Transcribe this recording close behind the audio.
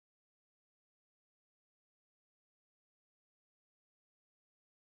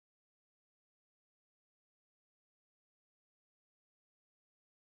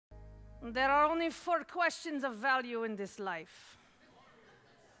There are only 4 questions of value in this life,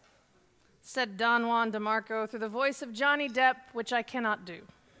 said Don Juan DeMarco through the voice of Johnny Depp, which I cannot do.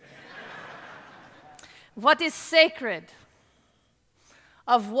 What is sacred?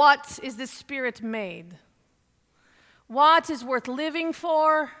 Of what is the spirit made? What is worth living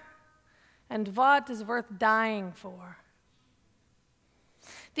for? And what is worth dying for?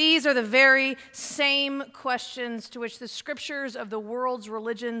 These are the very same questions to which the scriptures of the world's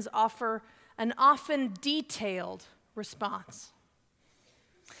religions offer an often detailed response.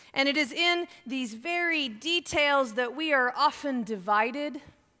 And it is in these very details that we are often divided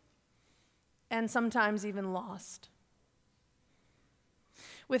and sometimes even lost.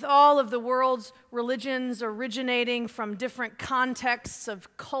 With all of the world's religions originating from different contexts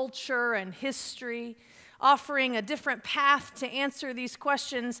of culture and history, offering a different path to answer these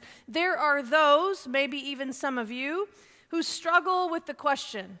questions, there are those, maybe even some of you, who struggle with the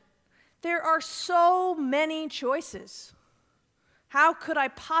question, there are so many choices. How could I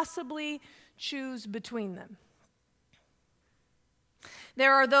possibly choose between them?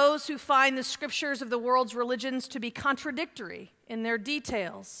 There are those who find the scriptures of the world's religions to be contradictory in their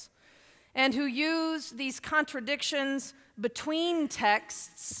details, and who use these contradictions between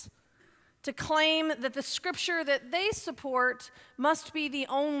texts to claim that the scripture that they support must be the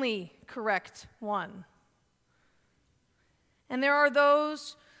only correct one. And there are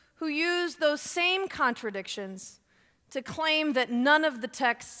those who use those same contradictions to claim that none of the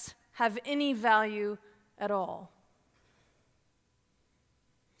texts have any value at all.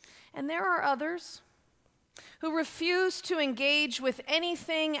 And there are others who refuse to engage with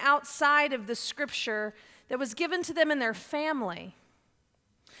anything outside of the scripture that was given to them in their family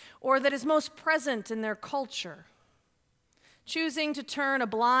or that is most present in their culture, choosing to turn a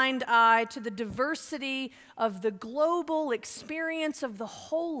blind eye to the diversity of the global experience of the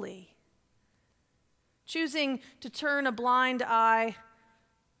holy, choosing to turn a blind eye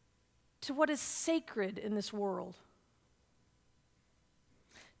to what is sacred in this world.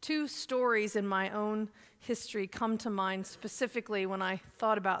 2 stories in my own history come to mind specifically when I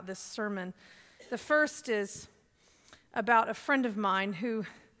thought about this sermon. The first is about a friend of mine who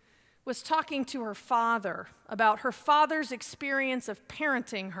was talking to her father about her father's experience of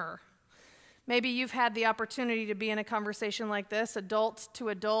parenting her. Maybe you've had the opportunity to be in a conversation like this, adult to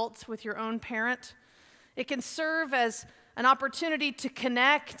adult, with your own parent. It can serve as an opportunity to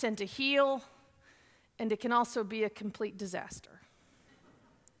connect and to heal, and it can also be a complete disaster.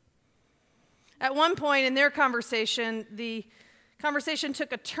 At one point in their conversation, the conversation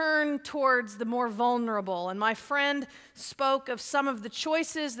took a turn towards the more vulnerable, and my friend spoke of some of the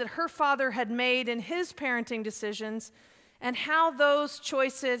choices that her father had made in his parenting decisions and how those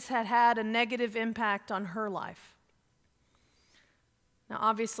choices had had a negative impact on her life. Now,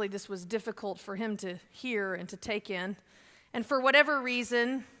 obviously, this was difficult for him to hear and to take in, and for whatever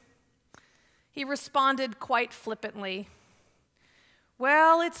reason, he responded quite flippantly,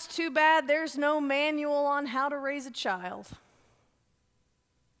 "Well, it's too bad there's no manual on how to raise a child."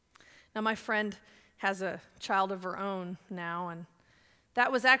 Now, my friend has a child of her own now, and that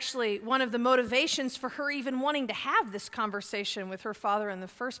was actually one of the motivations for her even wanting to have this conversation with her father in the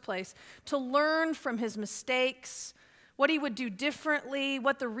first place, to learn from his mistakes, what he would do differently,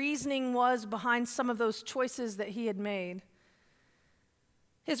 what the reasoning was behind some of those choices that he had made.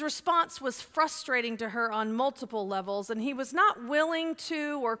 His response was frustrating to her on multiple levels, and he was not willing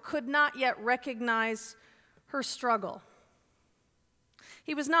to or could not yet recognize her struggle.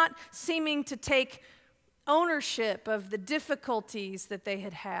 He was not seeming to take ownership of the difficulties that they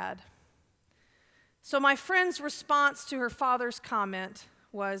had had. So my friend's response to her father's comment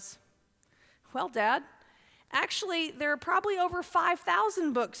was, "Well, Dad, actually, there are probably over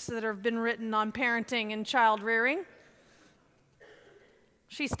 5,000 books that have been written on parenting and child rearing."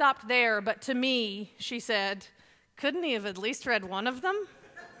 She stopped there, but to me, she said, "Couldn't he have at least read one of them?"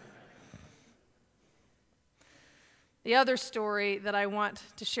 The other story that I want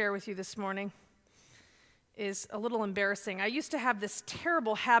to share with you this morning is a little embarrassing. I used to have this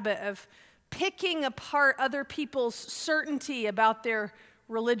terrible habit of picking apart other people's certainty about their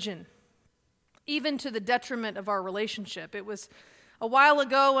religion, even to the detriment of our relationship. It was a while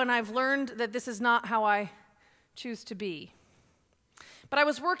ago, and I've learned that this is not how I choose to be. But I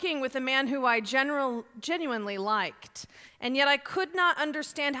was working with a man who I genuinely liked, and yet I could not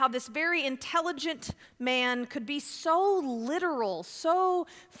understand how this very intelligent man could be so literal, so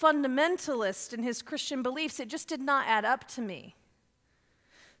fundamentalist in his Christian beliefs. It just did not add up to me.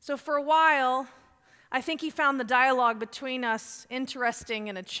 So for a while, I think he found the dialogue between us interesting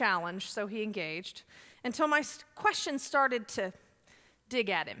and a challenge, so he engaged, until my questions started to dig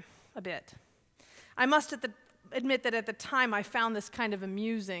at him. a bit. I must admit that at the time I found this kind of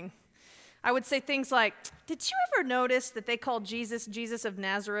amusing. I would say things like, did you ever notice that they called Jesus Jesus of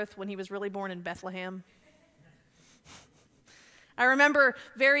Nazareth when he was really born in Bethlehem? I remember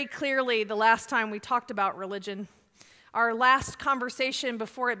very clearly the last time we talked about religion, our last conversation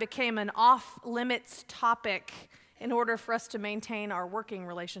before it became an off-limits topic in order for us to maintain our working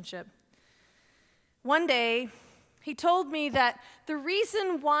relationship. One day, he told me that the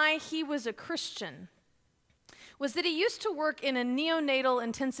reason why he was a Christian was that he used to work in a neonatal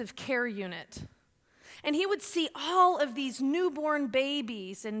intensive care unit. And he would see all of these newborn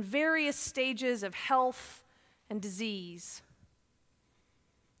babies in various stages of health and disease.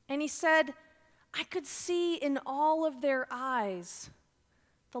 And he said, I could see in all of their eyes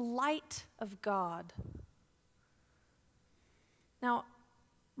the light of God. Now,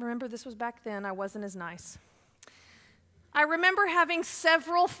 remember, this was back then. I wasn't as nice. I remember having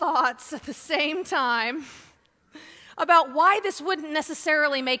several thoughts at the same time about why this wouldn't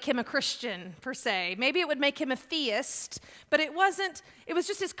necessarily make him a Christian, per se. Maybe it would make him a theist, but it wasn't. It was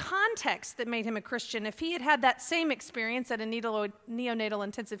just his context that made him a Christian. If he had had that same experience at a neonatal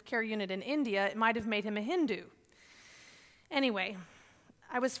intensive care unit in India, it might have made him a Hindu. Anyway,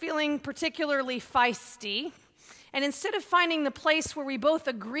 I was feeling particularly feisty, and instead of finding the place where we both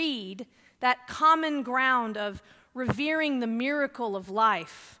agreed, that common ground of revering the miracle of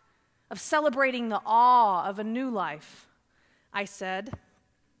life, of celebrating the awe of a new life, I said,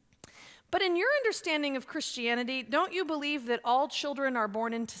 but in your understanding of Christianity, don't you believe that all children are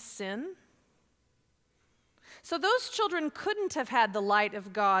born into sin? So those children couldn't have had the light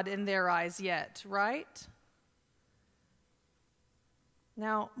of God in their eyes yet, right?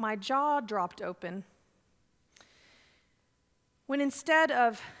 Now, my jaw dropped open when instead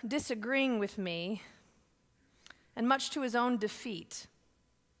of disagreeing with me, and much to his own defeat,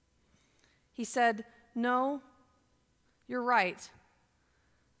 he said, no, you're right.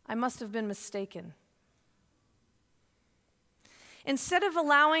 I must have been mistaken. Instead of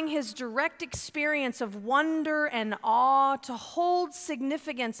allowing his direct experience of wonder and awe to hold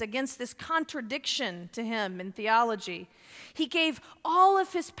significance against this contradiction to him in theology, he gave all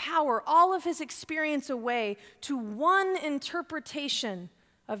of his power, all of his experience away to one interpretation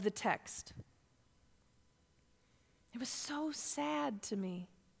of the text. It was so sad to me.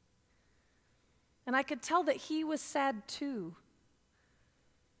 And I could tell that he was sad too.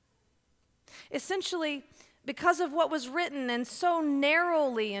 Essentially, because of what was written and so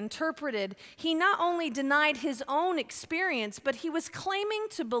narrowly interpreted, he not only denied his own experience, but he was claiming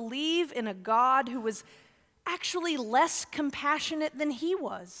to believe in a God who was actually less compassionate than he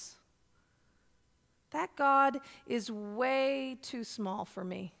was. That God is way too small for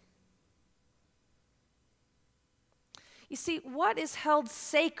me. You see, what is held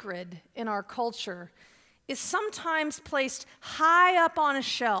sacred in our culture is sometimes placed high up on a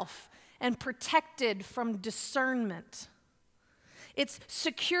shelf and protected from discernment. It's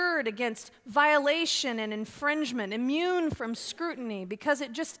secured against violation and infringement, immune from scrutiny, because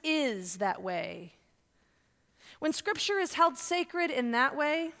it just is that way. When Scripture is held sacred in that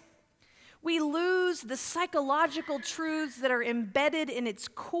way, we lose the psychological truths that are embedded in its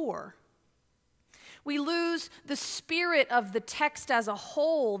core. We lose the spirit of the text as a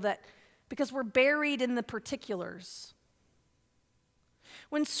whole because we're buried in the particulars.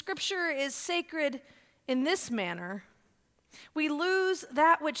 When Scripture is sacred in this manner, we lose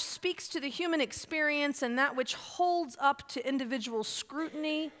that which speaks to the human experience and that which holds up to individual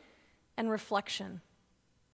scrutiny and reflection.